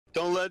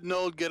Don't let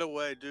Nold get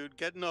away, dude.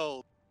 Get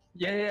Nold.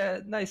 Yeah,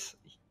 nice.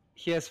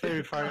 He has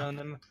Fairy Fire on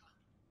him.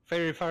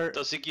 Fairy Fire.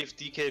 Does he give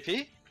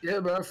DKP? Yeah,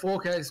 bro,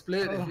 4K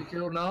split if you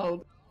kill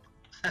Nold.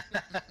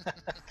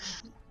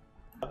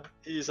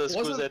 He's as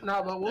good as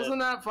Wasn't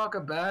that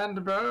fucker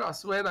banned, bro? I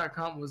swear that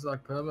cunt was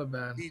like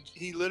perma-banned.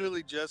 He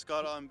literally just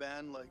got on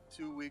ban like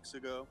 2 weeks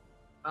ago.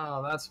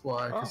 Oh, that's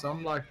why. Because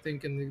I'm like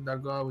thinking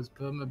that guy was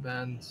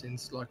perma-banned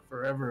since like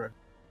forever.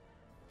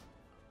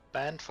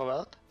 Banned for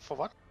what? For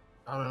what?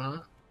 I don't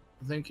know.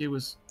 I think he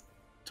was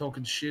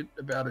talking shit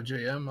about a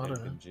GM. I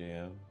don't know.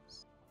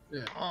 GMs.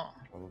 Yeah. Oh,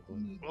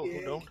 Probably. well,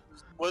 who don't?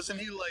 Wasn't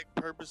he like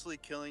purposely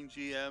killing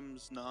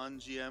GM's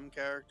non-GM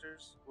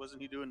characters? Wasn't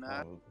he doing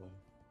that? Probably.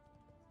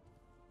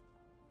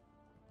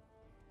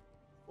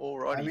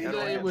 Alrighty. I mean, Either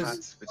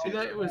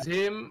yeah, it was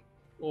him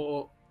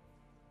or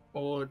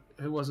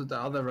who was it? The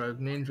other rogue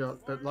ninja,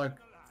 but like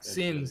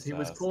Sins. He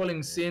was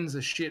calling Sins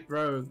a shit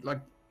rogue.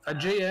 Like a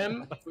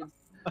GM.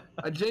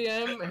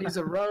 He's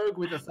a rogue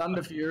with a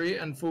Thunder Fury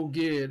and full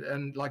geared,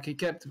 and like he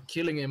kept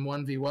killing him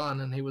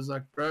 1v1, and he was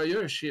like, "Bro,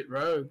 you're a shit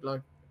rogue.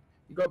 Like,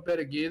 you got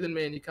better gear than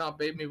me, and you can't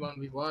beat me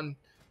 1v1.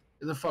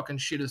 You're the fucking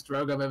shittest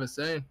rogue I've ever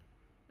seen."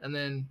 And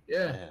then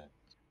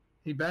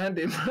he banned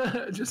him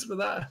just for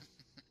that.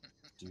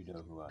 Do you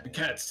know who I am? You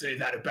can't say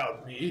that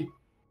about me.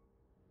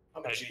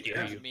 I'm a GM.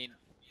 I mean,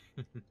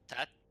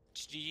 that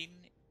gene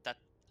that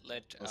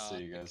led I'll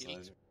see you guys the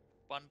later.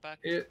 one back.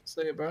 Yeah,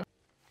 see you, bro.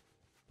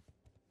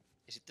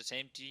 Is it the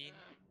same gene?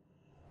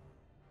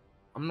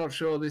 I'm not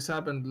sure. This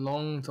happened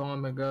long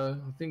time ago.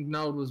 I think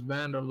Node was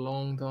banned a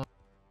long time.